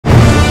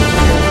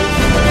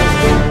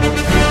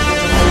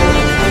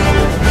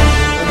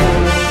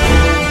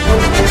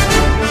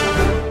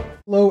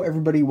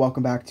everybody,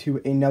 welcome back to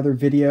another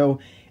video.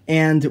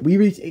 And we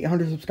reached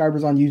 800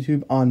 subscribers on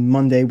YouTube on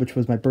Monday, which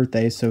was my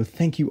birthday, so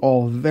thank you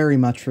all very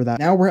much for that.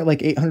 Now we're at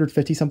like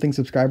 850 something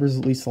subscribers,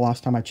 at least the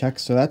last time I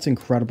checked, so that's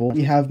incredible.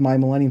 We have my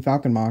Millennium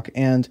Falcon mock,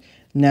 and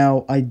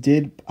now I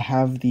did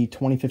have the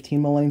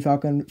 2015 Millennium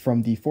Falcon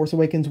from the Force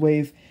Awakens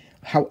wave.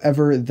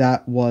 However,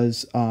 that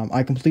was,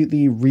 I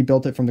completely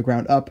rebuilt it from the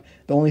ground up.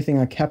 The only thing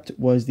I kept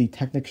was the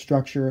Technic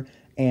structure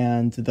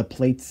and the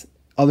plates.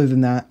 Other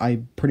than that, I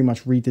pretty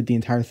much redid the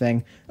entire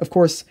thing. Of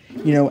course,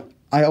 you know,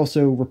 I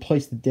also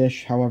replaced the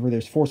dish. However,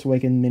 there's Force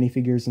Awakens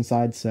minifigures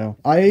inside, so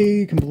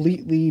I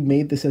completely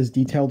made this as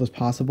detailed as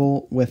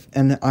possible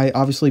and I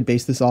obviously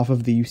based this off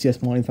of the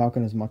UCS Millennium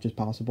Falcon as much as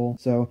possible.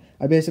 So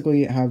I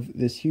basically have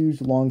this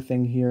huge long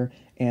thing here,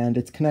 and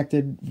it's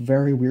connected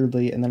very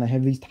weirdly, and then I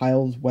have these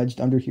tiles wedged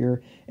under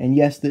here, and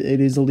yes, it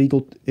is a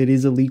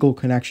legal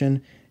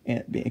connection,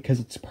 and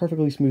because it's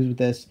perfectly smooth with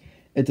this.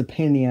 It's a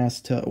pain in the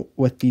ass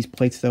with these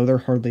plates though. They're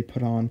hardly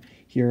put on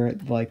here,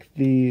 like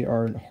they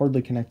are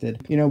hardly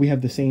connected. You know, we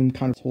have the same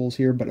kind of holes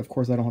here, but of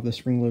course I don't have the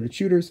spring-loaded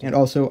shooters, and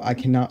also I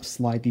cannot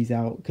slide these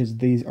out because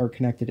these are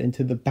connected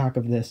into the back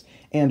of this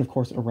and of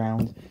course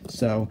around.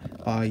 So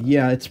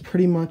yeah, it's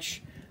pretty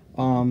much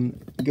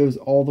it goes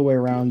all the way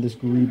around this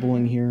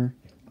greebling here.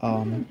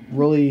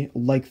 Really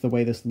like the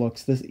way this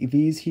looks.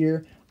 These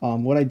here,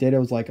 what I did, I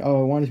was like,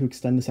 oh, I wanted to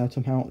extend this out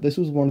somehow. This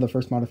was one of the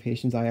first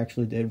modifications I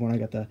actually did when I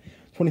got the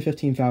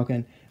 2015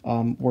 Falcon,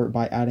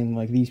 by adding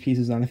like these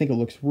pieces on. I think it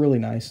looks really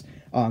nice.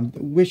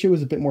 Wish it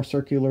was a bit more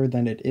circular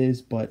than it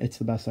is, but it's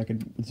the best I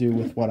could do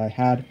with what I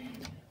had.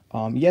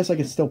 Yes, I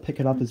could still pick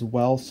it up as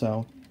well,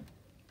 so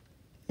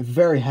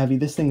very heavy.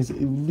 This thing is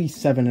at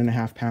least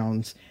 7.5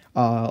 pounds,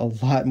 a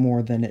lot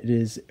more than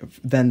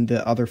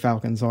the other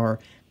Falcons are.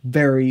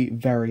 Very,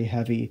 very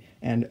heavy,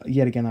 and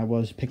yet again I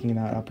was picking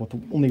that up with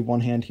only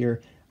one hand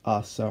here,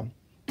 so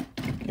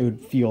it would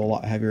feel a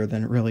lot heavier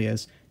than it really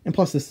is. And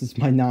plus this is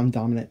my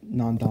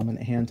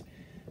non-dominant hand.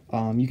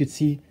 You could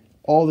see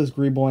all this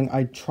greebling.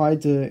 I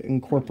tried to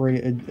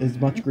incorporate as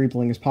much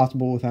greebling as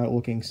possible without it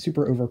looking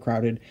super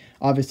overcrowded.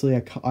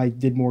 Obviously I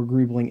did more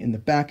greebling in the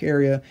back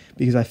area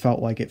because I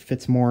felt like it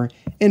fits more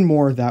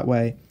that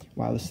way.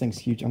 Wow, this thing's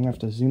huge. I'm gonna have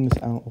to zoom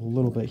this out a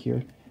little bit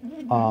here.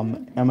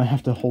 I might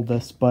have to hold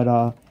this,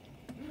 but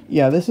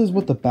yeah, this is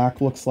what the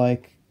back looks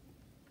like.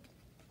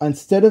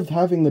 Instead of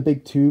having the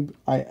big tube,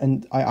 I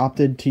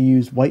opted to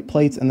use white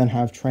plates and then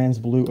have trans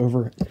blue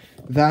over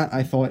that.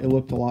 I thought it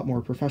looked a lot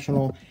more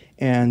professional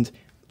and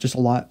just a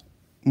lot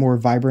more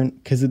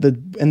vibrant, because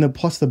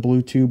plus the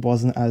blue tube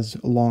wasn't as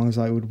long as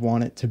I would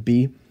want it to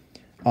be.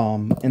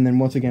 And then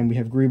once again we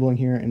have greebling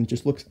here, and it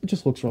just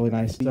looks really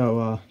nice.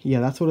 So yeah,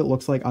 that's what it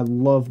looks like. I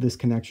love this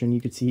connection. You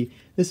could see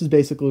this is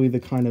basically the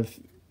kind of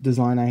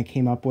design I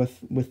came up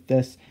with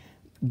this.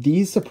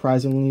 These,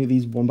 surprisingly,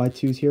 these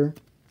 1x2s here,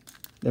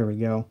 there we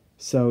go.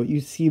 So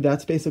you see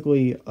that's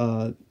basically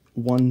a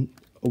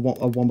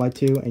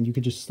 1x2, and you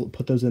could just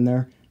put those in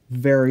there.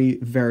 Very,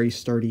 very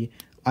sturdy.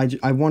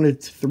 I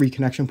wanted 3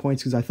 connection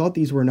points because I thought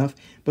these were enough,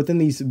 but then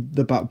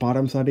the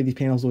bottom side of these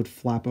panels would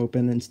flap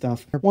open and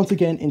stuff. Once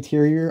again,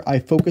 interior, I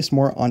focused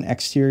more on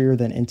exterior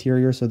than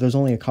interior, so there's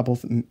only a couple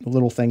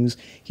little things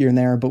here and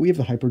there, but we have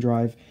the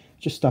hyperdrive,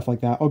 just stuff like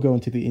that. I'll go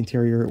into the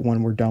interior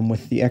when we're done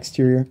with the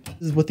exterior.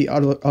 This is what the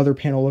other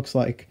panel looks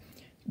like.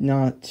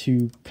 Not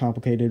too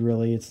complicated,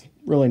 really. It's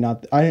really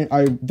not.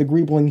 The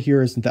greebling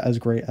here isn't as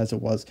great as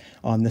it was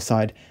on this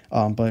side,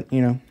 but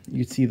you know,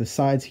 you can see the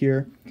sides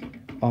here.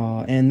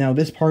 And now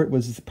this part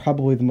was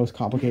probably the most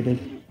complicated.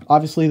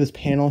 Obviously, this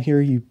panel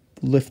here you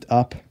lift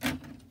up,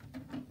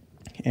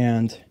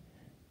 and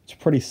it's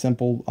pretty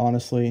simple,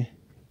 honestly.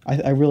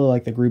 I really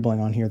like the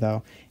greebling on here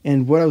though.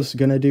 And what I was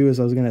gonna do is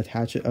I was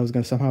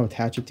gonna somehow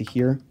attach it to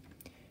here,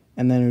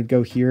 and then it would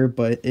go here,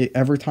 but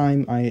every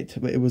time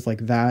it was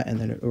like that, and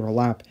then it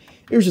overlap.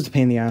 It was just a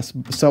pain in the ass.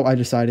 So I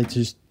decided to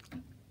just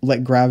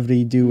let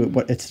gravity do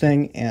its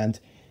thing, and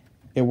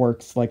it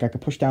works. Like I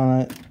could push down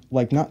on it,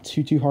 like not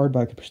too hard, but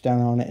I could push down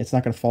on it. It's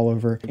not gonna fall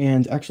over.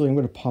 And actually, I'm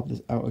gonna pop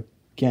this out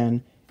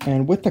again.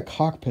 And with the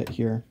cockpit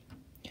here,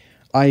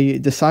 I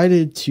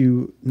decided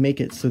to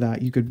make it so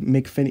that you could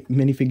make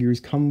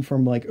minifigures come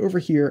from like over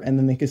here, and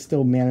then they could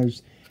still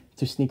manage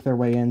to sneak their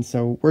way in.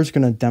 So we're just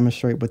going to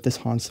demonstrate with this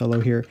Han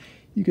Solo here.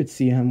 You could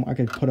see him. I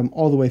could put him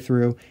all the way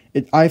through.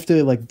 I have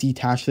to like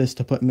detach this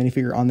to put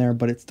minifigure on there,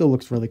 but it still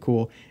looks really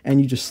cool. And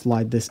you just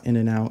slide this in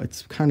and out.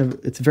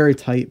 It's very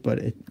tight, but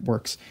it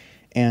works.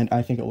 And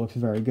I think it looks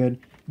very good.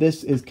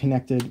 This is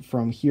connected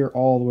from here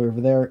all the way over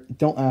there.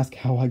 Don't ask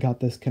how I got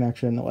this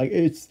connection. Like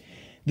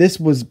this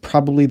was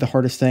probably the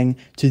hardest thing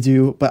to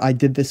do, but I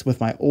did this with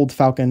my old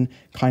Falcon,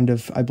 kind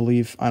of, I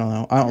believe. I don't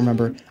know. I don't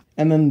remember.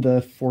 And then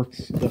the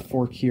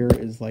fork here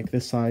is like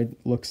this side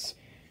looks,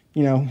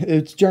 you know,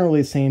 it's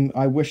generally the same.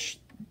 I wish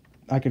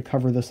I could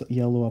cover this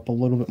yellow up a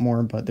little bit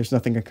more, but there's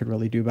nothing I could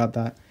really do about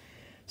that.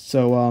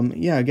 So,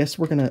 yeah, I guess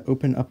we're going to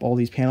open up all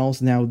these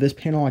panels. Now, this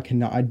panel, I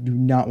do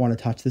not want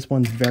to touch. This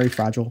one's very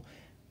fragile.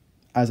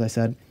 As I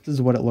said, this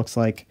is what it looks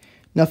like.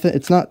 Nothing,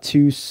 it's not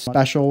too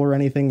special or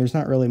anything. There's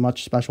not really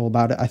much special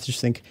about it. I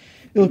just think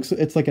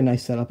it's like a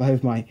nice setup. I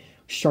have my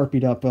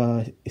Sharpied up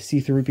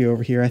C3PO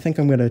over here. I think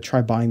I'm going to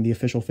try buying the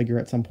official figure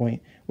at some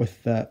point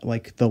with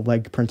like the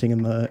leg printing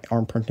and the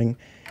arm printing.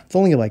 It's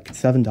only like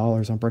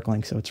 $7 on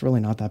Bricklink, so it's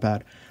really not that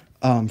bad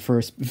for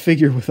a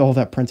figure with all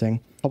that printing.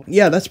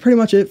 Yeah, that's pretty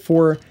much it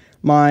for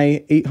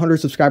my 800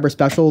 subscriber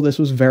special. This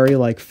was very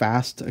like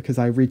fast because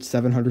I reached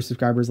 700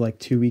 subscribers like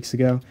 2 weeks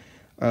ago.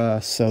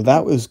 So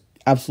that was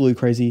absolutely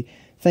crazy.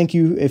 Thank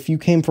you. If you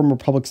came from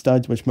Republic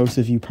Studs, which most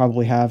of you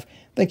probably have,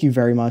 thank you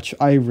very much.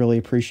 I really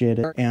appreciate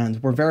it.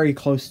 And we're very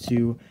close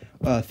to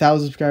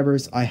 1,000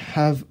 subscribers. I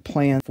have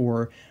planned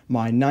for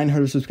my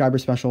 900 subscriber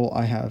special.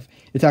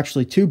 It's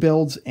actually 2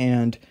 builds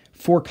and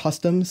 4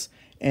 customs.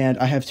 And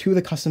I have 2 of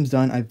the customs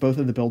done. I have both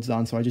of the builds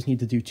done, so I just need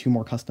to do 2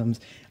 more customs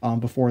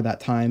before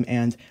that time.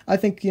 And I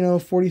think,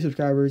 40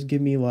 subscribers,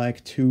 give me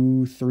like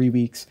 2-3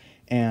 weeks.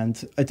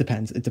 And it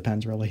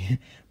depends really.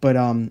 But,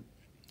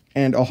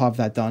 and I'll have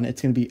that done.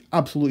 It's going to be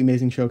absolutely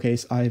amazing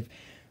showcase.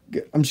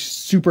 I'm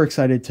super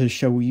excited to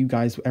show you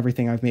guys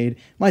everything I've made.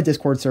 My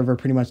Discord server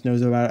pretty much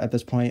knows about it at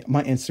this point.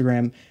 My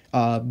Instagram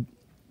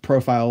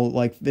profile,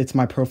 like it's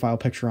my profile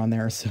picture on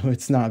there, so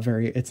it's not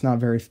very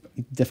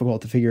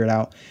difficult to figure it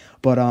out.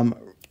 But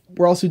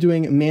we're also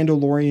doing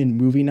Mandalorian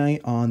movie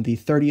night on the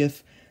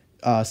 30th.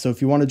 So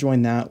if you want to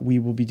join that, we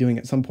will be doing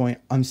it at some point.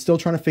 I'm still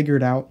trying to figure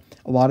it out.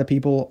 A lot of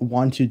people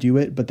want to do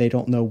it, but they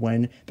don't know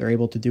when they're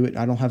able to do it.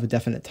 I don't have a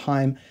definite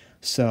time,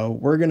 so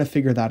we're going to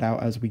figure that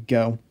out as we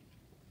go.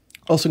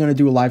 Also going to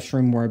do a live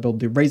stream where I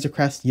build the Razor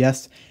Crest.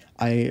 Yes,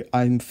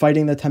 I'm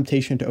fighting the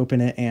temptation to open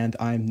it, and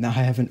I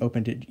haven't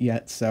opened it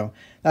yet, so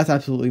that's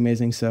absolutely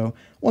amazing. So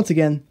once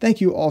again,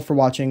 thank you all for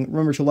watching.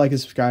 Remember to like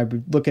and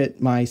subscribe. Look at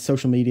my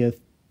social media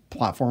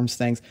platforms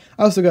things.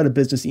 I also got a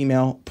business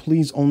email.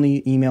 Please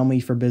only email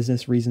me for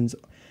business reasons.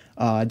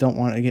 I don't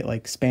want to get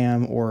like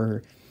spam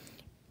or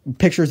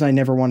pictures I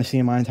never want to see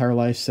in my entire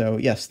life. So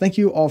yes, thank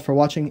you all for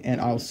watching, and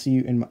I'll see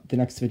you in the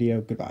next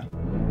video. Goodbye.